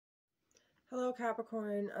Hello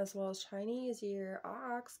Capricorn, as well as Chinese Year,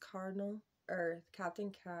 Ox, Cardinal, Earth,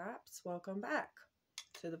 Captain Caps. Welcome back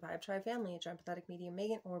to the Vibe Tribe family. It's your empathetic medium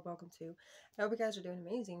Megan, or welcome to. I hope you guys are doing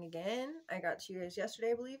amazing again. I got to you guys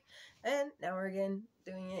yesterday, I believe, and now we're again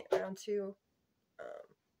doing it round two.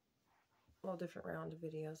 Well, different round of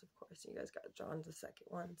videos, of course. You guys got drawn to the second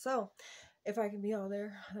one. So, if I can be all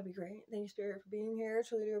there, that'd be great. Thank you, Spirit, for being here.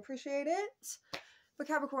 Truly do appreciate it. But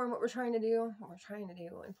Capricorn, what we're trying to do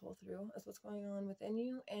and pull through is what's going on within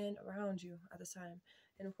you and around you at this time.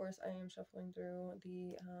 And of course, I am shuffling through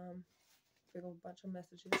the big old bunch of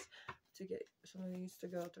messages to get some of these to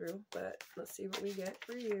go through. But let's see what we get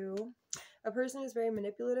for you. A person is very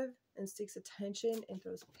manipulative and seeks attention and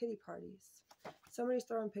throws pity parties. Somebody's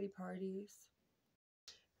throwing pity parties.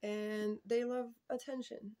 And they love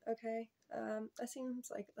attention, okay? That seems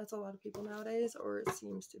like that's a lot of people nowadays, or it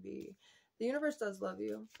seems to be. The universe does love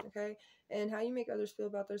you, okay? And how you make others feel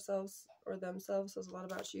about themselves or themselves says a lot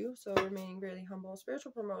about you. So remaining really humble.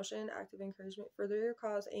 Spiritual promotion, active encouragement, further your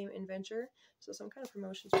cause, aim, and venture. So some kind of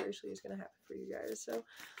promotion spiritually is going to happen for you guys. So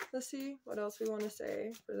let's see what else we want to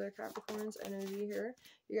say for the Capricorn's energy here.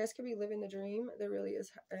 You guys could be living the dream. There really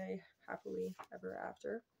is a happily ever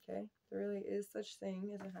after, okay? There really is such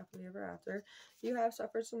thing as a happily ever after. You have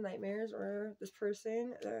suffered some nightmares, or this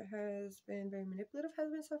person that has been very manipulative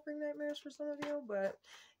has been suffering nightmares for some of you. But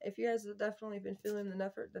if you guys have definitely been feeling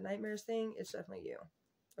the nightmares thing, it's definitely you.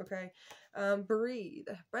 Okay. Breathe.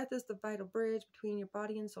 Breath is the vital bridge between your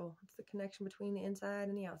body and soul. It's the connection between the inside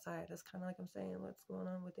and the outside. That's kind of like I'm saying what's going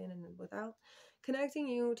on within and without. Connecting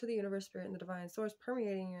you to the universe, spirit, and the divine source,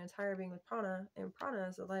 permeating your entire being with prana. And prana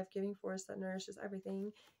is a life-giving force that nourishes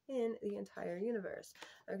everything in the entire universe.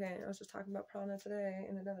 Okay, I was just talking about prana today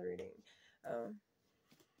in another reading.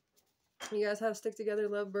 You guys have stick together,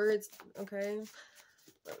 love birds. Okay,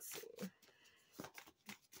 let's see.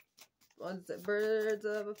 What's it? Birds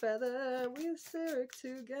of a feather, we stick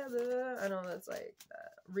together. I know that's like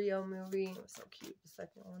that Rio movie. It was so cute, the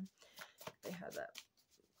second one. They had that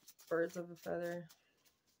birds of a feather.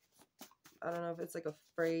 I don't know if it's like a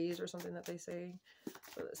phrase or something that they say.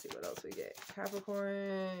 So let's see what else we get.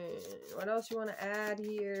 Capricorn, what else you want to add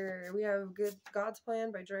here? We have Good God's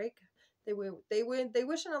Plan by Drake. They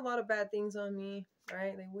wishing a lot of bad things on me,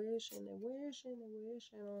 right? They wishing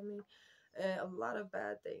on me. A lot of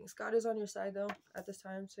bad things. God is on your side though at this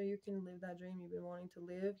time, so you can live that dream you've been wanting to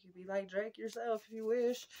live. You be like Drake yourself if you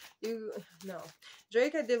wish.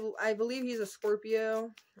 Drake, I believe he's a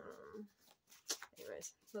Scorpio.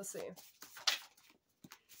 Anyways, let's see.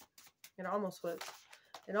 It almost flipped.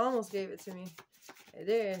 It almost gave it to me. It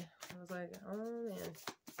did. I was like, oh man.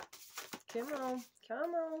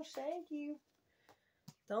 Come on, thank you.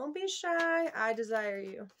 Don't be shy. I desire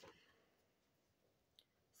you.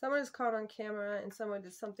 Someone is caught on camera and someone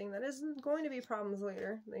did something that isn't going to be problems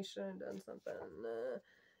later. They shouldn't have done something.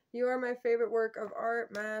 You are my favorite work of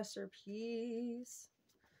art, masterpiece.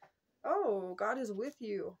 Oh, God is with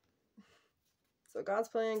you. So God's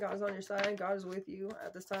plan, God is on your side, God is with you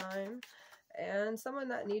at this time. And someone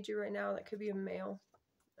that needs you right now, that could be a male,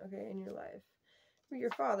 okay, in your life. Could be your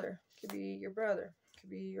father, could be your brother, could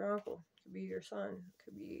be your uncle, could be your son,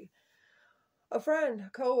 could be a friend, a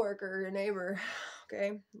co-worker, a neighbor,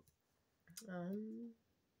 okay?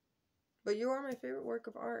 But you are my favorite work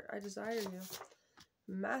of art. I desire you.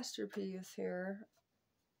 Masterpiece here.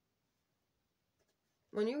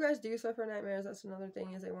 When you guys do suffer nightmares, that's another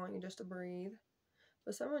thing, is they want you just to breathe.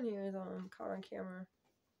 But someone here is caught on camera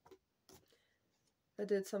that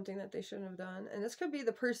did something that they shouldn't have done. And this could be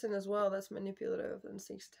the person as well that's manipulative and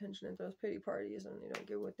seeks attention and throws pity parties and, you know,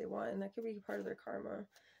 get what they want. And that could be part of their karma.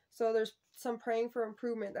 So there's some praying for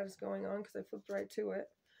improvement that is going on, because I flipped right to it.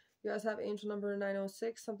 You guys have angel number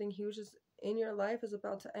 906. Something huge is in your life is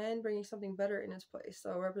about to end, bringing something better in its place.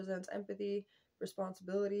 So it represents empathy,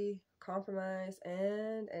 responsibility, compromise,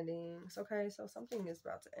 and endings. Okay, so something is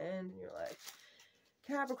about to end in your life.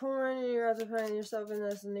 Capricorn, and you're about to find yourself in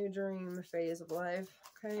this new dream phase of life.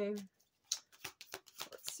 Okay,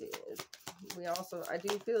 let's see. I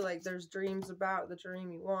do feel like there's dreams about the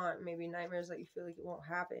dream you want, maybe nightmares that you feel like it won't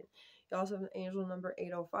happen. You also have angel number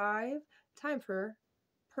 805. Time for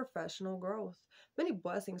professional growth. Many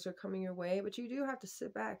blessings are coming your way, but you do have to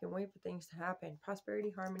sit back and wait for things to happen. Prosperity,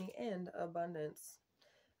 harmony, and abundance.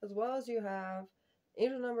 As well as you have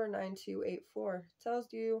angel number 9284.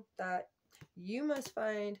 Tells you that you must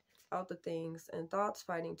find out the things and thoughts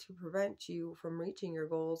fighting to prevent you from reaching your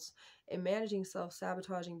goals, and managing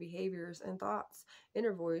self-sabotaging behaviors and thoughts.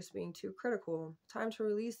 Inner voice being too critical. Time to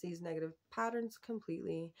release these negative patterns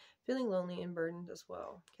completely. feeling lonely and burdened as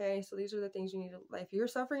well. Okay, so these are the things you need to, like, if you're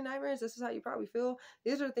suffering nightmares, this is how you probably feel.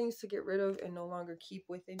 These are things to get rid of and no longer keep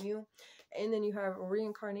within you. And then you have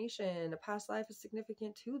reincarnation. A past life is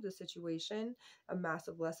significant to the situation. A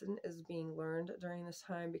massive lesson is being learned during this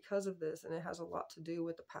time because of this, and it has a lot to do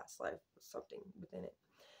with the past life, something within it.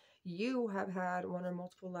 You have had one or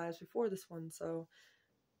multiple lives before this one, so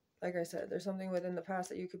like I said, there's something within the past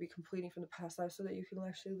that you could be completing from the past life so that you can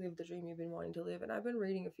actually live the dream you've been wanting to live. And I've been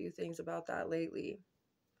reading a few things about that lately.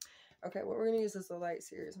 Okay, what we're going to use is the light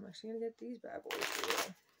series. I'm actually going to get these bad boys for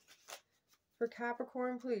you. For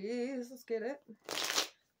Capricorn, please. Let's get it.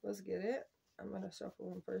 Let's get it. I'm going to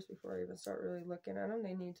shuffle them first before I even start really looking at them.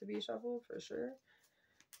 They need to be shuffled for sure.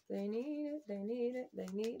 They need it. They need it. They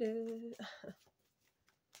need it.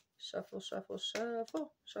 Shuffle, shuffle,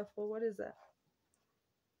 shuffle. Shuffle. What is that?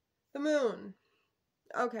 The moon.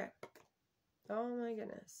 Okay. Oh my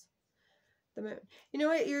goodness. The moon. You know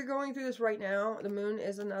what? You're going through this right now. The moon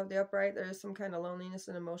isn't of the upright. There is some kind of loneliness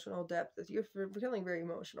and emotional depth. You're feeling very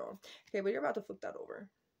emotional. Okay, but you're about to flip that over.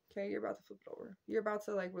 Okay, you're about to flip it over. You're about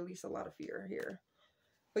to like release a lot of fear here.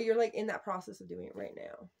 But you're like in that process of doing it right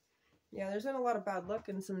now. Yeah, there's been a lot of bad luck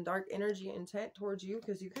and some dark energy intent towards you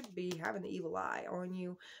because you could be having the evil eye on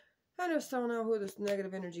you. I just don't know who this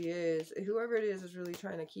negative energy is. Whoever it is really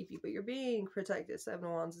trying to keep you, but you're being protected. Seven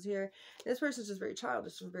of Wands is here. This person's just very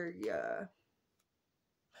childish and very,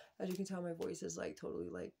 as you can tell, my voice is like totally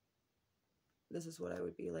like, this is what I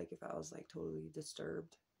would be like if I was like totally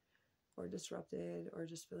disturbed or disrupted or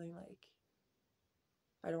just feeling like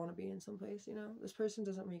I don't want to be in some place, you know? This person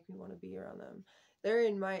doesn't make me want to be around them. They're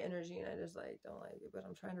in my energy and I just like don't like it, but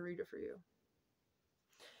I'm trying to read it for you.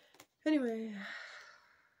 Anyway,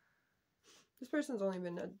 this person's only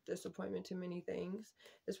been a disappointment to many things.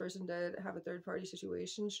 This person did have a third-party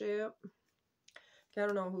situationship. I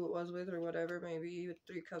don't know who it was with or whatever. Maybe with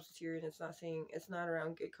 3 cups here and it's not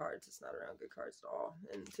around good cards. It's not around good cards at all.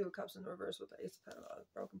 And 2 of cups in reverse with the Ace of Pentacles,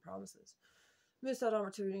 broken promises, missed out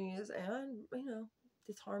opportunities, and you know,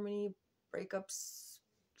 disharmony, breakups,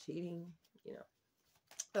 cheating. You know,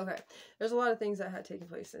 okay. There's a lot of things that had taken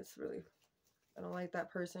place. It's really. I don't like that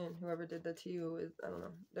person. Whoever did that to you is, I don't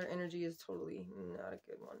know. Their energy is totally not a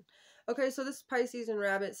good one. Okay, so this is Pisces and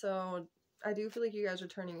Rabbit. So I do feel like you guys are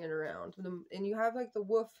turning it around. And you have like the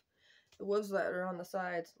wolves that are on the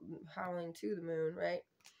sides howling to the moon, right?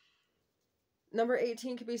 Number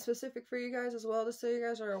 18 could be specific for you guys as well, just so you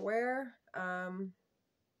guys are aware.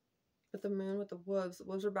 With the moon, with the wolves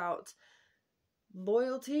are about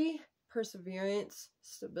loyalty, perseverance,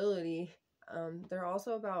 stability. They're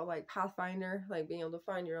also about like Pathfinder, like being able to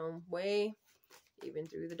find your own way, even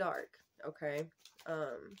through the dark. Okay.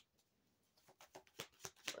 Let's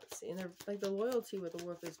see. And they're like the loyalty with the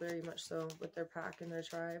wolf is very much so with their pack and their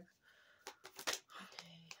tribe.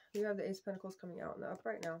 Okay. You have the Ace of Pentacles coming out in the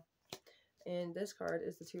upright now. And this card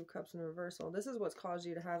is the 2 of Cups in reversal. This is what's caused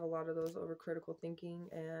you to have a lot of those overcritical thinking.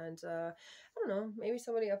 And, I don't know, maybe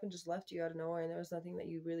somebody up and just left you out of nowhere and there was nothing that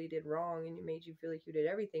you really did wrong and it made you feel like you did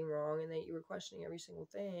everything wrong and that you were questioning every single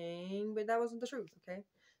thing. But that wasn't the truth, okay?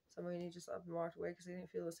 Somebody just up and walked away because they didn't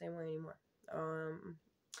feel the same way anymore.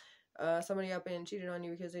 Somebody up and cheated on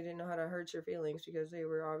you because they didn't know how to hurt your feelings because they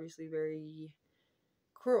were obviously very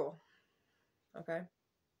cruel, okay?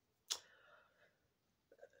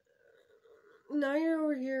 Now you're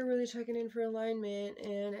over here really checking in for alignment,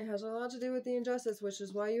 and it has a lot to do with the injustice, which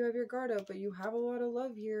is why you have your guard up, but you have a lot of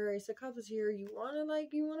love here. Ace of Cups is here. You want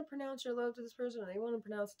to pronounce your love to this person, or they want to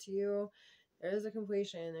pronounce it to you. There is a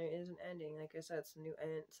completion. There is an ending. Like I said,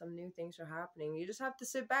 some new things are happening. You just have to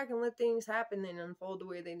sit back and let things happen and unfold the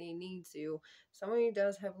way they need to. Somebody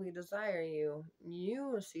does heavily desire you.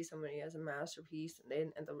 You see somebody as a masterpiece,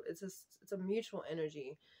 and it's a mutual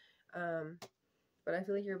energy. But I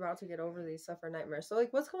feel like you're about to get over these suffer nightmares. So,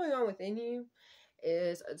 like, what's going on within you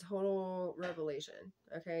is a total revelation,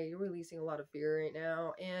 okay? You're releasing a lot of fear right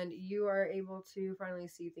now, and you are able to finally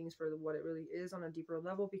see things for what it really is on a deeper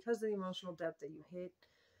level because of the emotional depth that you hit.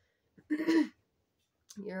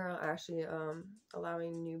 You're actually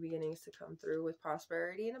allowing new beginnings to come through with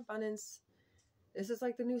prosperity and abundance. This is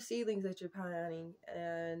like the new seedlings that you're planting,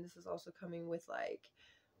 and this is also coming with, like,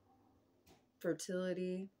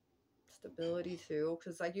 fertility, stability too,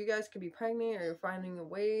 because like you guys could be pregnant or you're finding a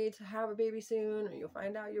way to have a baby soon, or you'll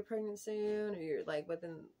find out you're pregnant soon, or you're like, but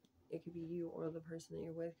then it could be you or the person that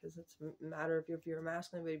you're with, because it's a matter of if you're a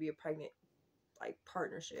masculine, but it'd be a pregnant like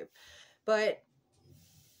partnership. But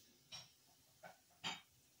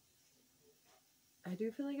I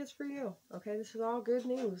do feel like it's for you, okay? This is all good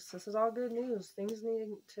news. This is all good news. Things need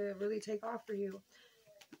to really take off for you.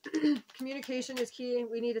 Communication is key.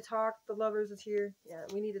 We need to talk. The Lovers is here. Yeah,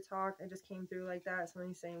 we need to talk. I just came through like that.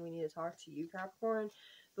 Somebody's saying we need to talk to you, Capricorn.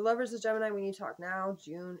 The Lovers is Gemini. We need to talk now.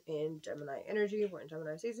 June in Gemini energy. We're in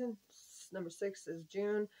Gemini season. Number 6 is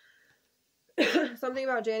June. Something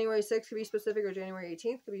about January 6th could be specific, or January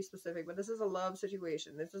 18th could be specific, but this is a love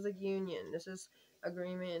situation. This is a union. This is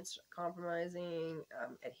agreements, compromising,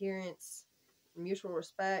 adherence, mutual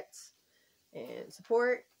respect, and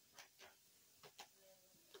support.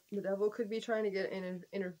 The devil could be trying to get in and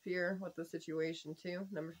interfere with the situation too.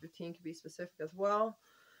 Number 15 could be specific as well.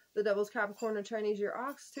 The devil's Capricorn and Chinese year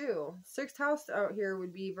ox too. 6th house out here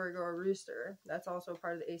would be Virgo or Rooster. That's also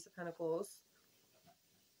part of the Ace of Pentacles.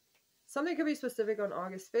 Something could be specific on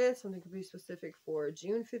August 5th. Something could be specific for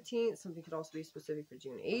June 15th. Something could also be specific for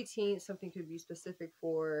June 18th. Something could be specific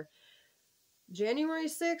for January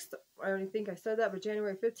 6th. I already think I said that, but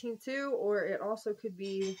January 15th too. Or it also could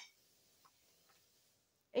be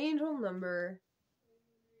angel number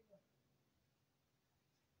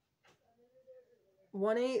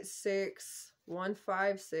 186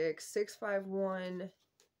 156 651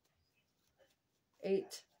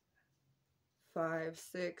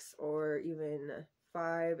 856, or even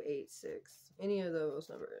 586. Any of those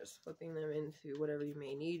numbers, flipping them into whatever you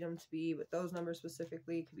may need them to be, but those numbers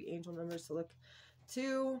specifically could be angel numbers to look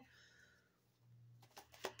to.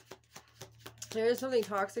 There is something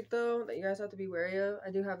toxic though that you guys have to be wary of.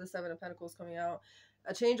 I do have the 7 of Pentacles coming out.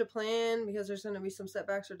 A change of plan, because there's going to be some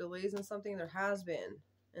setbacks or delays in something. There has been,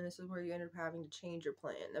 and this is where you end up having to change your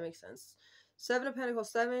plan. That makes sense. 7 of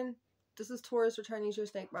Pentacles, 7. This is Taurus or Chinese year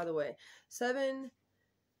snake, by the way. 7th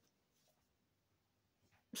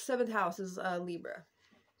house is Libra.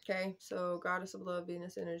 Okay, so goddess of love,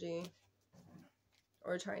 Venus energy,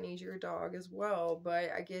 or Chinese year dog as well.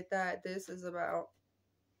 But I get that this is about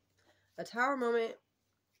a tower moment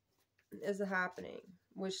is happening,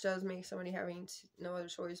 which does make somebody having no other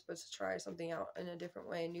choice but to try something out in a different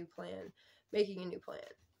way, a new plan, making a new plan.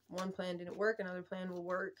 One plan didn't work, another plan will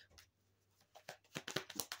work.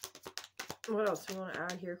 What else do we want to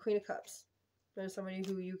add here? Queen of Cups. There's somebody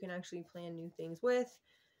who you can actually plan new things with,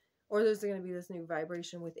 or there's going to be this new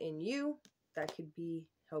vibration within you that could be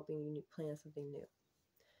helping you plan something new.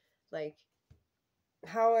 Like,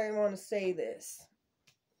 how I want to say this.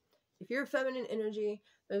 If you're feminine energy,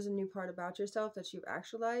 there's a new part about yourself that you've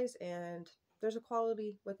actualized, and there's a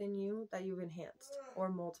quality within you that you've enhanced, or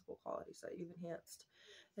multiple qualities that you've enhanced.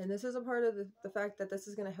 And this is a part of the fact that this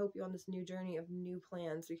is going to help you on this new journey of new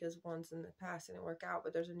plans, because ones in the past didn't work out,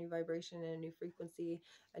 but there's a new vibration and a new frequency,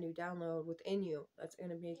 a new download within you that's going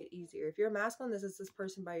to make it easier. If you're a masculine, this is this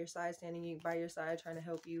person by your side, standing by your side, trying to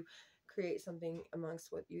help you create something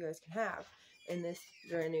amongst what you guys can have in this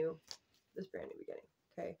brand new beginning.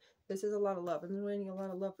 Okay, this is a lot of love. I've been waiting a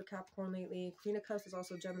lot of love for Capricorn lately. Queen of Cups is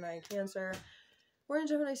also Gemini and Cancer. We're in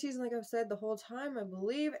Gemini season, like I've said, the whole time, I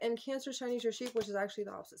believe. And Cancer, Chinese year sheep, which is actually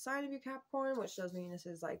the opposite sign of you, Capricorn, which does mean this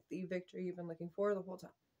is like the victory you've been looking for the whole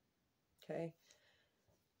time. Okay.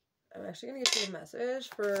 I'm actually going to get you the message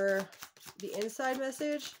for the inside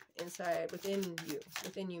message. Inside, within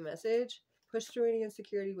you message. Push through any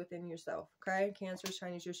insecurity within yourself. Okay. Cancer,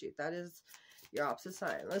 Chinese year sheep. That is your opposite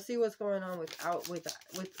sign. Let's see what's going on within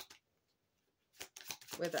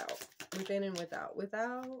and without.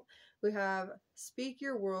 Without, we have speak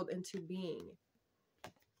your world into being.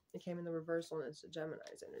 It came in the reversal, and it's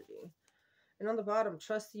Gemini's energy. And on the bottom,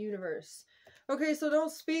 trust the universe. Okay, so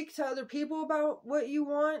don't speak to other people about what you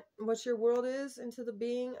want, what your world is, into the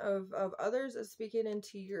being of others. It's speaking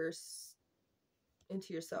into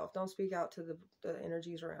yourself. Don't speak out to the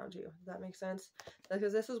energies around you. Does that make sense?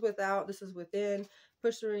 Because this is without, this is within.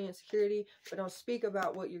 Push through any insecurity, but don't speak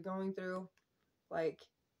about what you're going through, like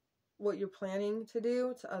what you're planning to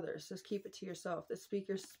do, to others. Just keep it to yourself. The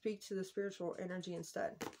speaker, speak to the spiritual energy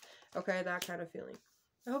instead. Okay, that kind of feeling.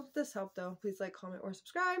 I hope this helped though. Please like, comment, or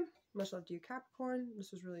subscribe. Much love to you, Capricorn.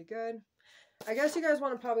 This was really good. I guess you guys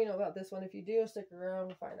want to probably know about this one. If you do, stick around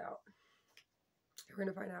and find out. We're going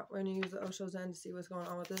to find out. We're going to use the Osho Zen to see what's going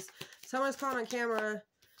on with this. Someone's caught on camera.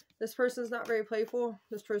 This person's not very playful.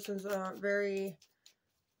 This person's very...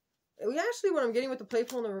 Actually, what I'm getting with the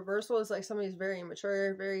playful and the reversal is like somebody's very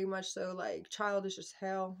immature, very much so like childish as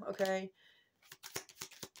hell, okay?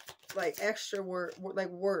 Like extra like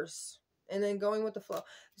worse. And then going with the flow.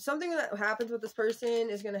 Something that happens with this person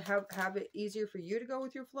is going to have it easier for you to go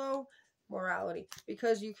with your flow morality,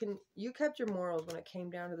 because you kept your morals when it came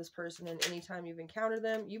down to this person, and anytime you've encountered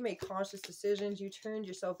them, you made conscious decisions, you turned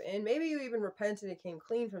yourself in, maybe you even repented and came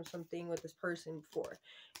clean from something with this person before.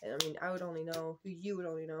 And I mean, you would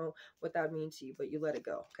only know what that would mean to you, but you let it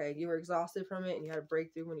go. Okay, you were exhausted from it and you had a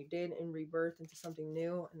breakthrough when you did, and rebirth into something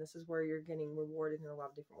new, and this is where you're getting rewarded in a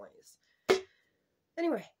lot of different ways.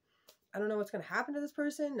 Anyway, I don't know what's going to happen to this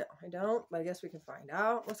person. No, I don't. But I guess we can find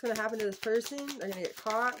out. What's going to happen to this person? They're going to get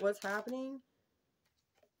caught. What's happening?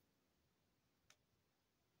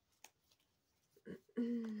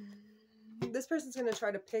 This person's going to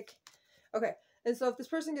try to pick. Okay. And so if this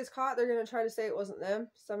person gets caught, they're going to try to say it wasn't them.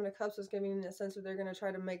 Seven of Cups is giving a sense that they're going to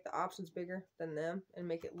try to make the options bigger than them and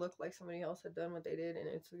make it look like somebody else had done what they did. And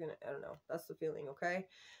it's going to, I don't know. That's the feeling, okay?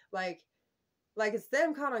 Like it's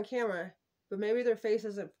them caught on camera, but maybe their face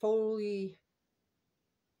isn't fully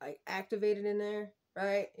like activated in there,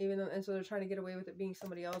 right? Even though, and so they're trying to get away with it being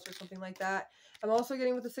somebody else or something like that. I'm also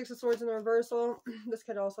getting with the Six of Swords in the reversal. This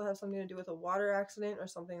could also have something to do with a water accident or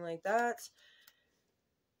something like that.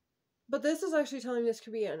 But this is actually telling me this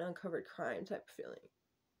could be an uncovered crime type of feeling.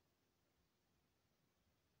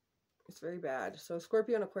 It's very bad. So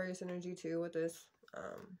Scorpio and Aquarius energy too with this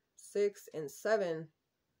 6 and 7.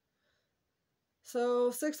 So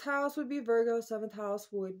 6th house would be Virgo, 7th house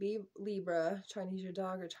would be Libra, Chinese your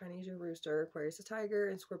dog or Chinese your rooster, Aquarius is tiger,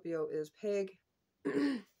 and Scorpio is pig.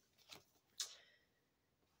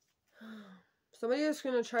 Somebody is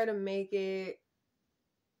going to try to make it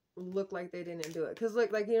look like they didn't do it. Because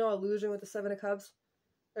like you know, illusion with the 7 of Cups,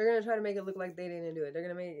 they're going to try to make it look like they didn't do it. They're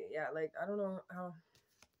going to make it, yeah, like, I don't know how.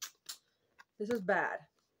 This is bad.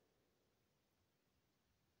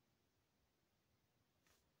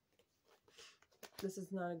 This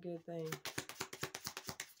is not a good thing.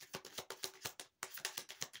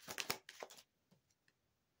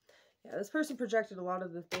 Yeah, this person projected a lot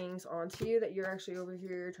of the things onto you that you're actually over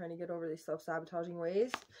here trying to get over these self-sabotaging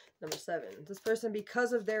ways. Number 7. This person,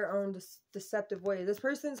 because of their own deceptive ways, this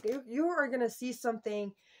person's, you are going to see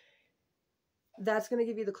something that's going to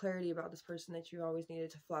give you the clarity about this person that you always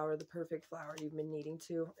needed to flower, the perfect flower you've been needing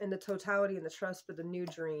to. And the totality and the trust for the new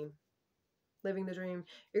dream. Living the dream.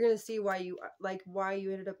 You're going to see why you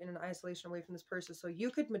ended up in an isolation away from this person, so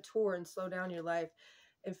you could mature and slow down your life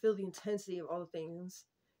and feel the intensity of all the things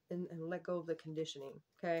and let go of the conditioning,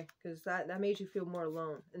 okay? Because that made you feel more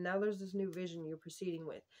alone, and now there's this new vision you're proceeding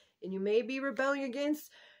with, and you may be rebelling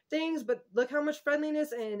against things, but look how much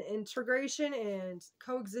friendliness and integration and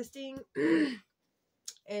coexisting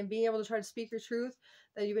and being able to try to speak your truth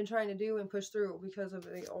that you've been trying to do and push through because of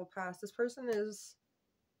the old past. This person is,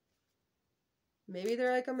 maybe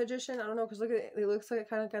they're like a magician. I don't know, because look at it. It looks like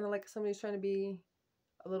kind of like somebody's trying to be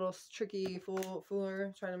a little tricky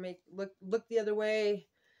fooler, trying to make look the other way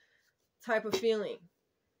type of feeling.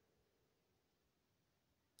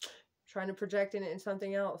 Trying to project it in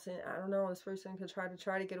something else. And I don't know, this person could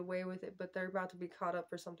try to get away with it, but they're about to be caught up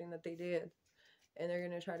for something that they did. And they're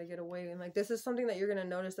going to try to get away. And like, this is something that you're going to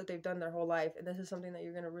notice that they've done their whole life. And this is something that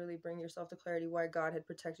you're going to really bring yourself to clarity why God had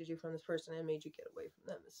protected you from this person and made you get away from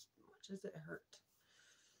them as much as it hurt.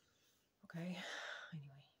 Okay.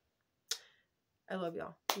 Anyway. I love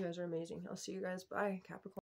y'all. You guys are amazing. I'll see you guys. Bye, Capricorn.